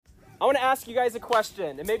I want to ask you guys a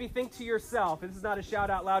question, and maybe think to yourself. This is not a shout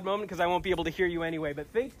out loud moment because I won't be able to hear you anyway, but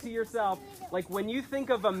think to yourself, like when you think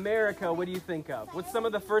of America, what do you think of? What's some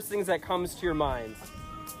of the first things that comes to your mind?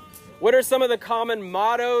 What are some of the common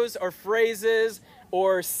mottos or phrases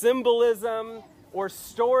or symbolism or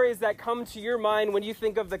stories that come to your mind when you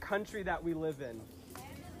think of the country that we live in?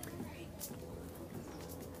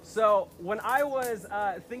 So when I was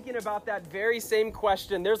thinking about that very same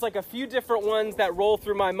question, there's like a few different ones that roll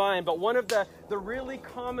through my mind, but one of the really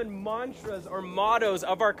common mantras or mottos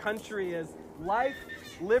of our country is life,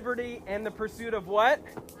 liberty, and the pursuit of what?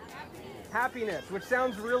 Happiness, which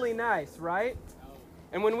sounds really nice, right?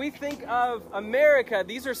 And when we think of America,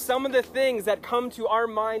 these are some of the things that come to our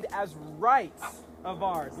mind as rights of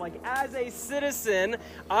ours. Like as a citizen,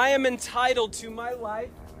 I am entitled to my life,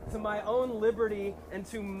 to my own liberty, and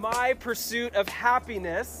to my pursuit of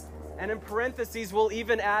happiness. And in parentheses, we'll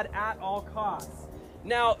even add at all costs.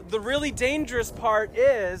 Now, the really dangerous part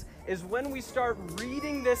is when we start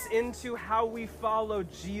reading this into how we follow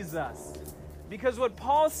Jesus. Because what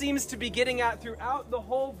Paul seems to be getting at throughout the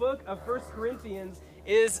whole book of 1 Corinthians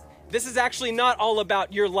is this is actually not all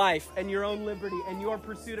about your life and your own liberty and your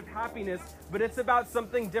pursuit of happiness, but it's about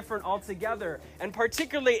something different altogether. And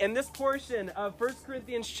particularly in this portion of 1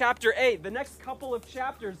 Corinthians chapter 8, the next couple of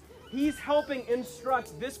chapters, he's helping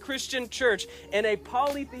instruct this Christian church in a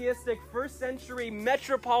polytheistic first century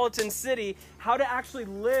metropolitan city how to actually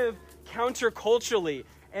live counterculturally.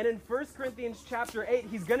 And in 1 Corinthians chapter 8,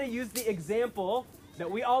 he's going to use the example that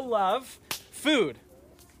we all love, food.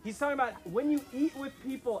 He's talking about when you eat with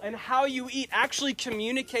people and how you eat actually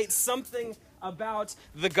communicates something about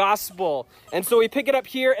the gospel. And so we pick it up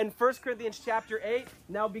here in 1 Corinthians chapter 8.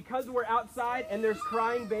 Now, because we're outside and there's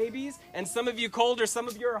crying babies, and some of you cold or some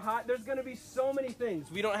of you are hot, there's going to be so many things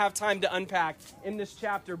we don't have time to unpack in this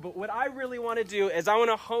chapter. But what I really want to do is I want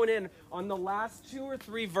to hone in on the last 2 or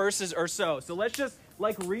 3 verses or so. So let's just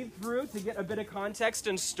read through to get a bit of context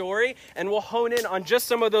and story, and we'll hone in on just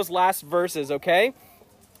some of those last verses, okay?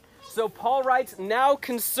 So Paul writes, now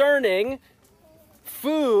concerning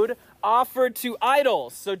food offered to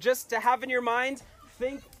idols. So just to have in your mind,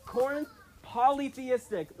 think Corinth,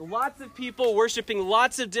 polytheistic. Lots of people worshiping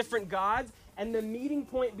lots of different gods. And the meeting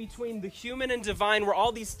point between the human and divine were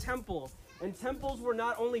all these temples. And temples were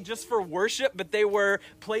not only just for worship, but they were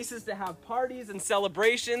places to have parties and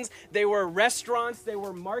celebrations. They were restaurants. They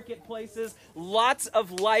were marketplaces. Lots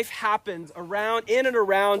of life happened in and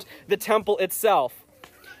around the temple itself.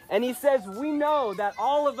 And he says, we know that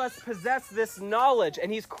all of us possess this knowledge.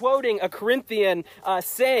 And he's quoting a Corinthian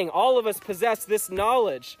saying, all of us possess this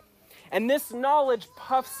knowledge. And this knowledge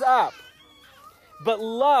puffs up, but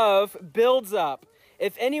love builds up.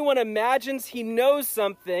 If anyone imagines he knows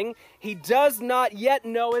something, he does not yet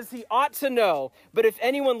know as he ought to know. But if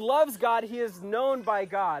anyone loves God, he is known by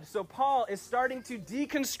God. So Paul is starting to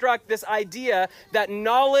deconstruct this idea that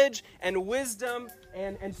knowledge and wisdom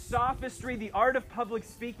and sophistry, the art of public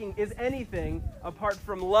speaking, is anything apart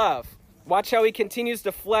from love. Watch how he continues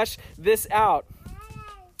to flesh this out.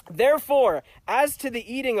 Therefore, as to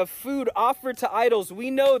the eating of food offered to idols, we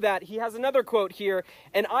know that, he has another quote here,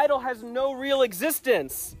 an idol has no real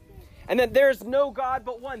existence, and that there is no God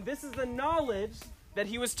but one. This is the knowledge that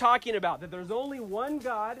he was talking about, that there's only one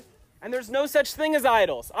God, and there's no such thing as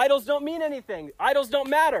idols. Idols don't mean anything. Idols don't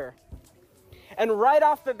matter. And right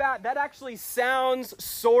off the bat, that actually sounds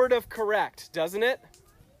sort of correct, doesn't it?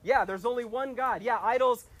 Yeah, there's only one God. Yeah,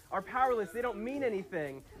 idols are powerless. They don't mean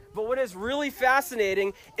anything. But what is really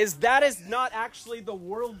fascinating is that is not actually the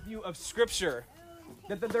worldview of Scripture,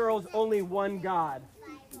 that there is only one God.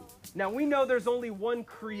 Now, we know there's only one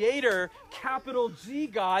creator, capital G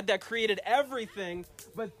God, that created everything,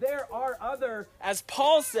 but there are other, as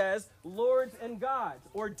Paul says, lords and gods,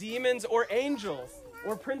 or demons or angels,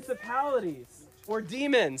 or principalities, or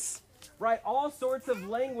demons, right? All sorts of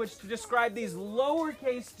language to describe these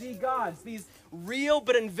lowercase g gods, these real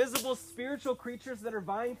but invisible spiritual creatures that are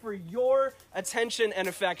vying for your attention and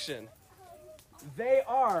affection. They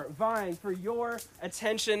are vying for your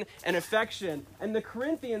attention and affection. And the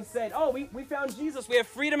Corinthians said, oh, we found Jesus. We have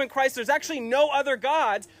freedom in Christ. There's actually no other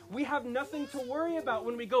gods. We have nothing to worry about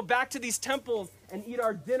when we go back to these temples and eat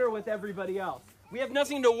our dinner with everybody else. We have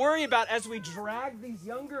nothing to worry about as we drag these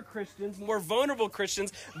younger Christians, more vulnerable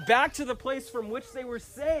Christians, back to the place from which they were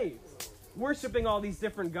saved, worshiping all these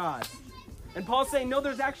different gods. And Paul's saying, no,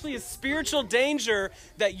 there's actually a spiritual danger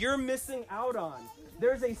that you're missing out on.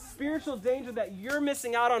 There's a spiritual danger that you're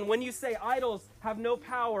missing out on when you say idols have no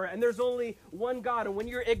power and there's only one God. And when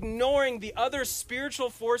you're ignoring the other spiritual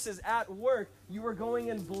forces at work, you are going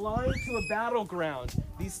in blind to a battleground,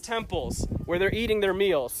 these temples where they're eating their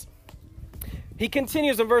meals. He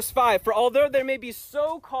continues in verse 5, for although there may be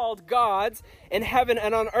so-called gods in heaven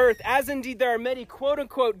and on earth, as indeed there are many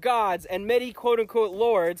quote-unquote gods and many quote-unquote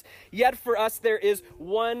lords, yet for us there is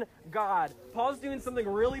one God. Paul's doing something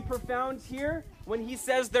really profound here when he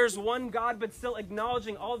says there's one God, but still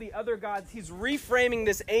acknowledging all the other gods. He's reframing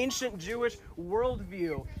this ancient Jewish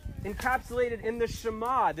worldview encapsulated in the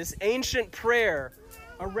Shema, this ancient prayer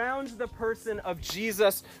around the person of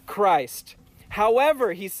Jesus Christ.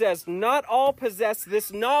 However, he says, not all possess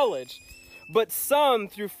this knowledge, but some,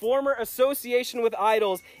 through former association with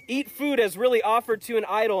idols, eat food as really offered to an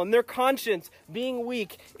idol, and their conscience, being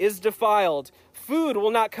weak, is defiled. Food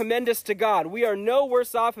will not commend us to God. We are no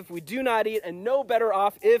worse off if we do not eat, and no better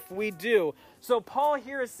off if we do. So Paul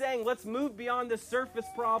here is saying, let's move beyond the surface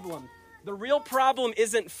problem. The real problem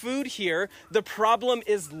isn't food here. The problem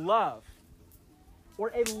is love,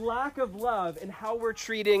 or a lack of love in how we're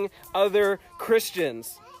treating other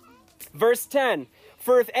Christians. Verse 10,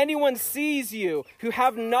 for if anyone sees you who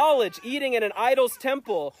have knowledge eating in an idol's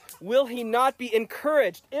temple, will he not be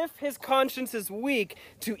encouraged, if his conscience is weak,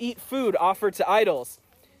 to eat food offered to idols?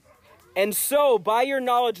 And so, by your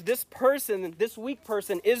knowledge, this weak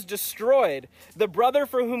person is destroyed, the brother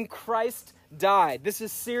for whom Christ died. This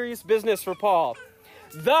is serious business for Paul.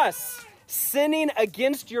 Thus, sinning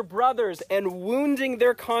against your brothers and wounding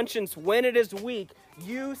their conscience when it is weak,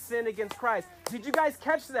 you sin against Christ. Did you guys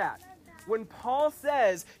catch that? When Paul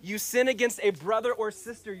says you sin against a brother or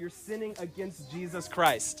sister, you're sinning against Jesus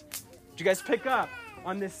Christ. Did you guys pick up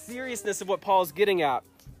on the seriousness of what Paul's getting at?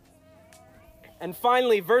 And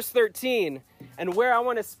finally, verse 13, and where I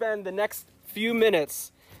want to spend the next few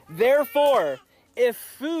minutes. Therefore, if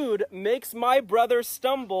food makes my brother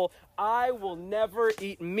stumble, I will never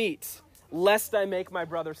eat meat, lest I make my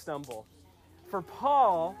brother stumble. For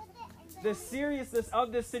Paul, the seriousness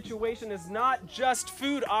of this situation is not just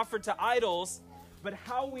food offered to idols, but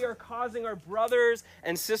how we are causing our brothers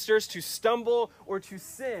and sisters to stumble or to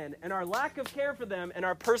sin, and our lack of care for them and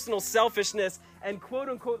our personal selfishness and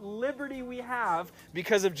quote-unquote liberty we have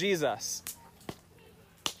because of Jesus.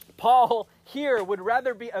 Paul here would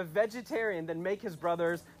rather be a vegetarian than make his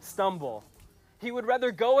brothers stumble. He would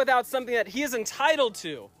rather go without something that he is entitled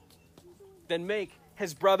to than make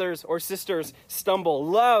his brothers or sisters stumble.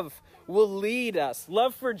 Love will lead us.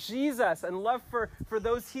 Love for Jesus and love for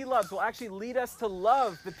those he loves will actually lead us to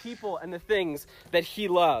love the people and the things that he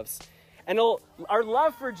loves. And our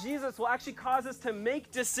love for Jesus will actually cause us to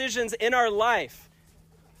make decisions in our life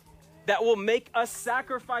that will make us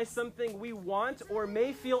sacrifice something we want or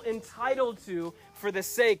may feel entitled to for the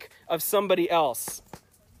sake of somebody else.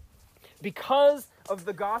 Because of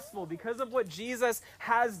the gospel, because of what Jesus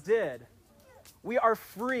has did, we are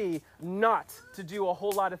free not to do a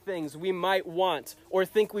whole lot of things we might want or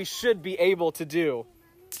think we should be able to do.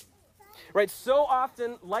 Right? So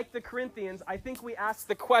often, like the Corinthians, I think we ask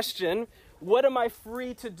the question, what am I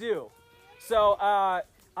free to do? So I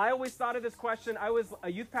always thought of this question. I was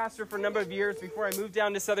a youth pastor for a number of years before I moved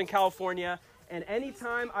down to Southern California. And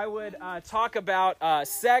anytime I would talk about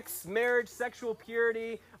sex, marriage, sexual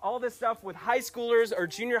purity, all this stuff with high schoolers or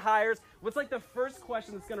junior hires, what's like the first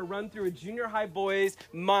question that's going to run through a junior high boy's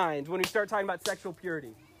mind when we start talking about sexual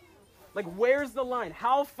purity? Like, where's the line?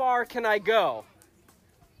 How far can I go?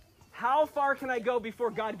 How far can I go before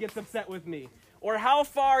God gets upset with me? Or how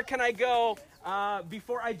far can I go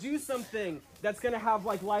before I do something that's going to have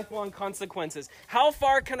like lifelong consequences? How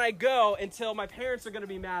far can I go until my parents are going to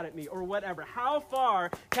be mad at me or whatever? How far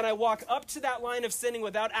can I walk up to that line of sinning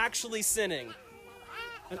without actually sinning?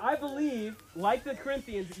 And I believe, like the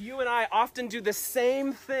Corinthians, you and I often do the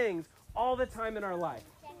same things all the time in our life.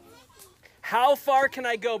 How far can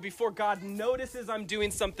I go before God notices I'm doing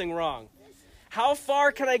something wrong? How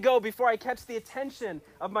far can I go before I catch the attention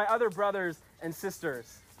of my other brothers and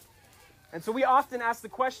sisters? And so we often ask the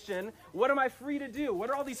question, what am I free to do? What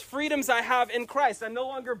are all these freedoms I have in Christ? I'm no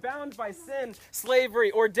longer bound by sin,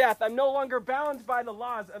 slavery, or death. I'm no longer bound by the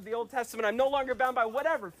laws of the Old Testament. I'm no longer bound by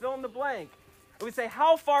whatever, fill in the blank. And we say,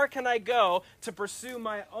 how far can I go to pursue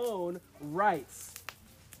my own rights?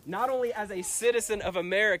 Not only as a citizen of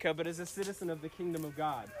America, but as a citizen of the kingdom of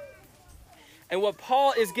God. And what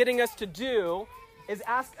Paul is getting us to do is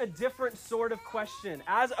ask a different sort of question.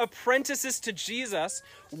 As apprentices to Jesus,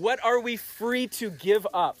 what are we free to give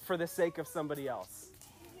up for the sake of somebody else?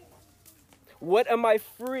 What am I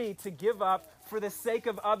free to give up for the sake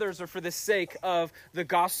of others or for the sake of the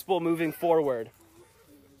gospel moving forward?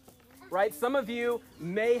 Right? Some of you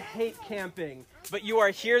may hate camping, but you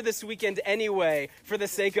are here this weekend anyway for the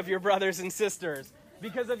sake of your brothers and sisters.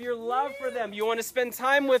 Because of your love for them. You want to spend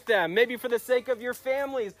time with them, maybe for the sake of your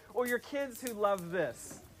families or your kids who love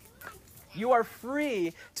this. You are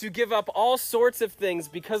free to give up all sorts of things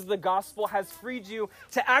because the gospel has freed you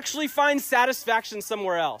to actually find satisfaction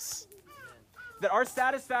somewhere else. That our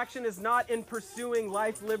satisfaction is not in pursuing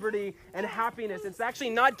life, liberty, and happiness. It's actually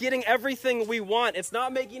not getting everything we want. It's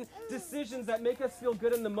not making decisions that make us feel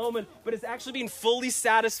good in the moment, but it's actually being fully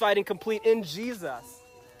satisfied and complete in Jesus.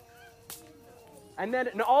 And then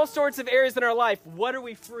in all sorts of areas in our life, what are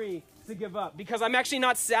we free to give up? Because I'm actually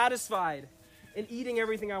not satisfied in eating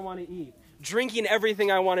everything I want to eat, drinking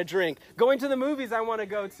everything I want to drink, going to the movies I want to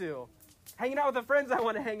go to, hanging out with the friends I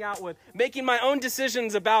want to hang out with, making my own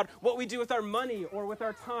decisions about what we do with our money or with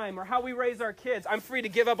our time or how we raise our kids. I'm free to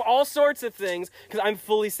give up all sorts of things because I'm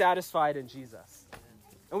fully satisfied in Jesus.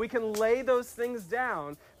 And we can lay those things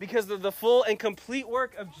down because of the full and complete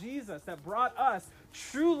work of Jesus that brought us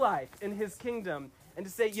true life in his kingdom. And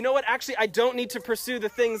to say, you know what, actually, I don't need to pursue the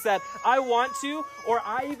things that I want to or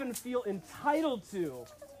I even feel entitled to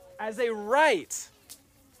as a right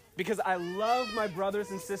because I love my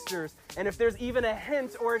brothers and sisters. And if there's even a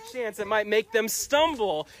hint or a chance it might make them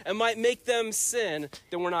stumble and might make them sin,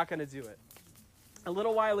 then we're not going to do it. A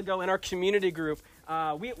little while ago in our community group,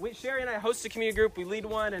 Sherry and I host a community group. We lead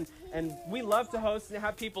one, and we love to host and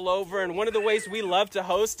have people over. And one of the ways we love to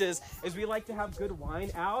host is we like to have good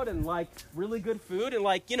wine out and like really good food and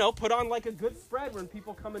put on like a good spread when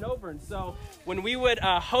people coming over. And so when we would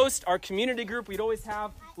host our community group, we'd always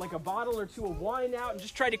have like a bottle or two of wine out and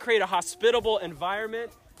just try to create a hospitable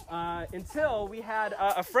environment until we had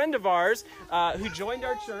a friend of ours who joined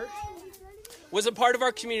our church, was a part of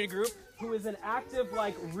our community group, who is an active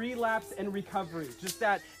relapse and recovery. Just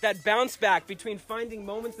that bounce back between finding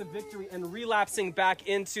moments of victory and relapsing back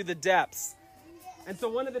into the depths. And so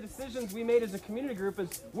one of the decisions we made as a community group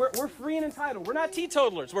is we're free and entitled. We're not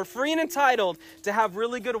teetotalers. We're free and entitled to have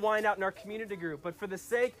really good wine out in our community group. But for the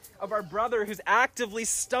sake of our brother who's actively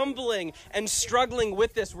stumbling and struggling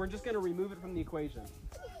with this, we're just going to remove it from the equation.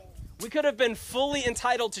 We could have been fully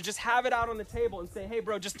entitled to just have it out on the table and say, hey,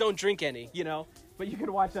 bro, just don't drink any, but you could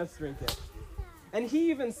watch us drink it. And he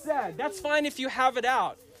even said, that's fine if you have it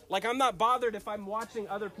out. Like, I'm not bothered if I'm watching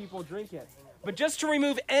other people drink it. But just to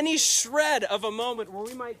remove any shred of a moment where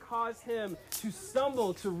we might cause him to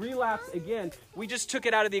stumble, to relapse again, we just took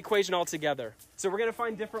it out of the equation altogether. So we're going to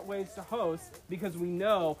find different ways to host because we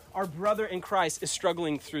know our brother in Christ is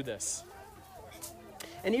struggling through this.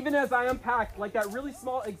 And even as I unpack that really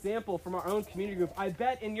small example from our own community group, I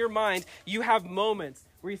bet in your mind you have moments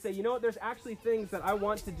where you say, you know what, there's actually things that I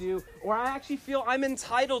want to do or I actually feel I'm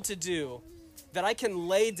entitled to do that I can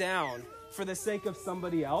lay down for the sake of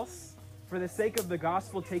somebody else, for the sake of the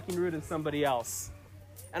gospel taking root in somebody else.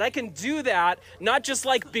 And I can do that not just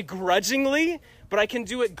begrudgingly, but I can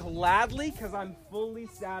do it gladly because I'm fully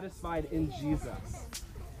satisfied in Jesus.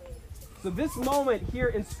 So this moment here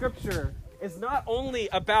in Scripture is not only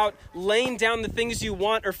about laying down the things you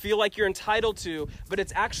want or feel like you're entitled to, but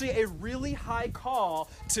it's actually a really high call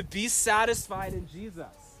to be satisfied in Jesus.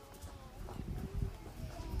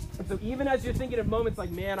 And so even as you're thinking of moments like,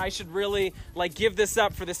 man, I should really give this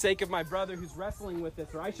up for the sake of my brother who's wrestling with this,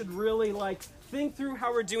 or I should really think through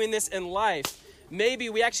how we're doing this in life, maybe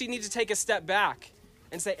we actually need to take a step back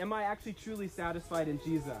and say, am I actually truly satisfied in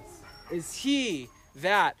Jesus? Is he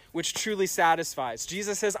that which truly satisfies?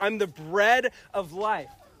 Jesus says, I'm the bread of life.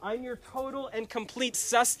 I'm your total and complete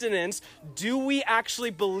sustenance. Do we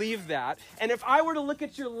actually believe that? And if I were to look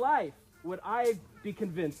at your life, would I be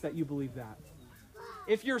convinced that you believe that?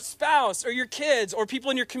 If your spouse or your kids or people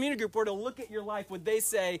in your community group were to look at your life, would they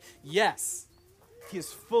say, yes, he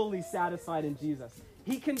is fully satisfied in Jesus.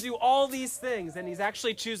 He can do all these things and he's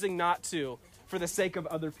actually choosing not to for the sake of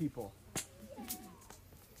other people.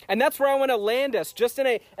 And that's where I want to land us, just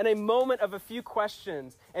in a moment of a few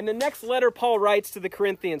questions. And the next letter Paul writes to the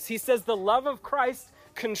Corinthians, he says, the love of Christ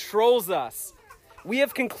controls us. We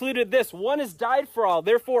have concluded this: one has died for all,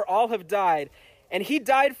 therefore all have died. And he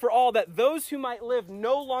died for all, that those who might live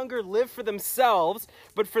no longer live for themselves,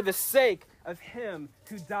 but for the sake of him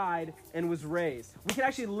who died and was raised. We can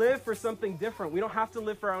actually live for something different. We don't have to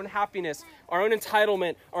live for our own happiness, our own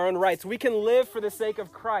entitlement, our own rights. We can live for the sake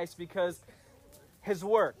of Christ because his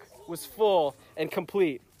work was full and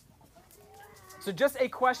complete. So just a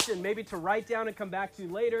question maybe to write down and come back to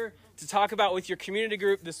later, to talk about with your community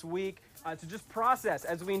group this week, to just process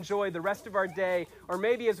as we enjoy the rest of our day, or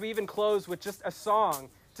maybe as we even close with just a song,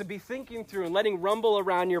 to be thinking through and letting rumble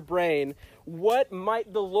around your brain, what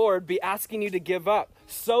might the Lord be asking you to give up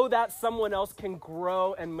so that someone else can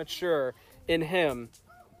grow and mature in him?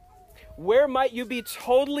 Where might you be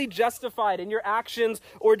totally justified in your actions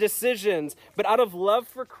or decisions, but out of love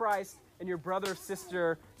for Christ and your brother or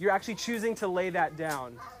sister, you're actually choosing to lay that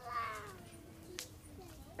down?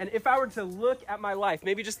 And if I were to look at my life,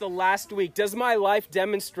 maybe just the last week, does my life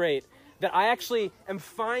demonstrate that I actually am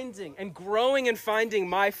finding and growing and finding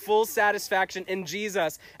my full satisfaction in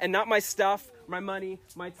Jesus and not my stuff, my money,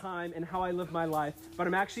 my time, and how I live my life, but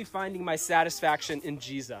I'm actually finding my satisfaction in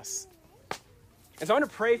Jesus? And so I want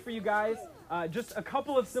to pray for you guys. Just a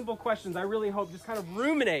couple of simple questions I really hope just kind of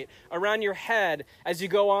ruminate around your head as you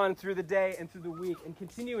go on through the day and through the week and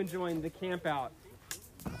continue enjoying the camp out.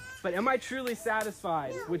 But am I truly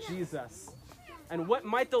satisfied with Jesus? And what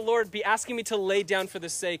might the Lord be asking me to lay down for the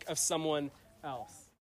sake of someone else?